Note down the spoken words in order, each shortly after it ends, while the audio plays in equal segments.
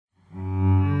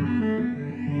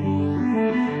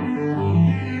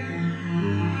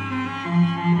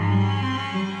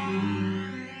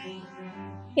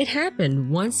It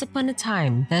happened once upon a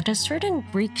time that a certain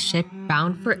Greek ship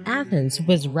bound for Athens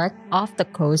was wrecked off the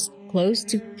coast close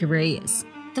to Piraeus,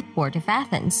 the port of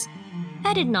Athens.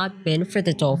 Had it not been for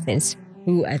the dolphins,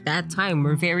 who at that time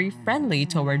were very friendly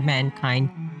toward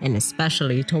mankind, and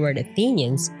especially toward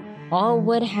Athenians, all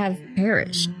would have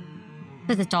perished.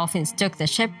 But the dolphins took the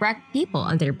shipwrecked people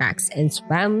on their backs and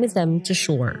swam with them to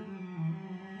shore.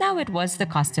 Now it was the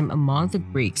custom among the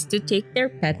Greeks to take their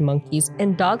pet monkeys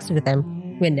and dogs with them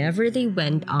whenever they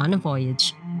went on a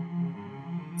voyage.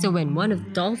 So when one of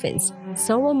the dolphins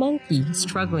saw a monkey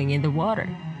struggling in the water,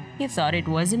 he thought it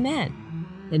was a man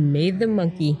and made the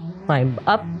monkey climb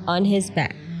up on his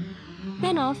back.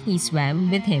 Then off he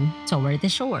swam with him toward the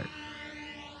shore.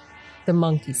 The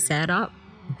monkey sat up,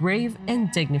 grave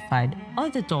and dignified,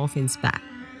 on the dolphin's back.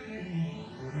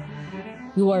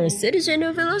 "You are a citizen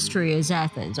of illustrious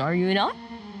Athens, are you not?"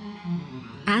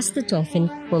 asked the dolphin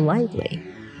politely.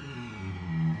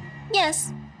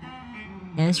 "Yes,"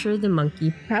 answered the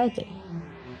monkey proudly.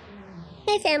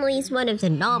 "my family is one of the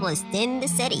noblest in the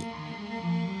city."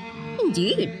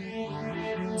 "Indeed,"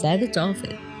 said the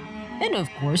dolphin. "And of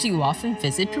course you often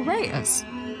visit Piraeus."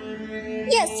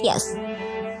 Yes,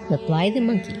 replied the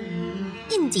monkey.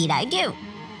 indeed I do.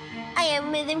 I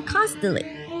am with him constantly.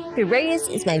 Piraeus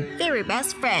is my very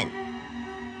best friend."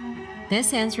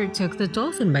 This answer took the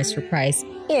dolphin by surprise,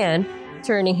 and,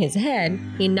 turning his head,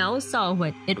 he now saw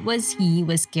what it was he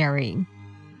was carrying.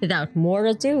 Without more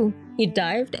ado, he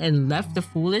dived and left the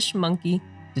foolish monkey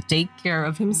to take care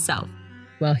of himself,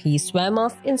 while he swam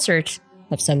off in search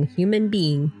of some human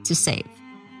being to save.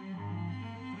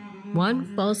 One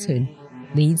falsehood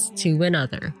leads to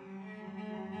another.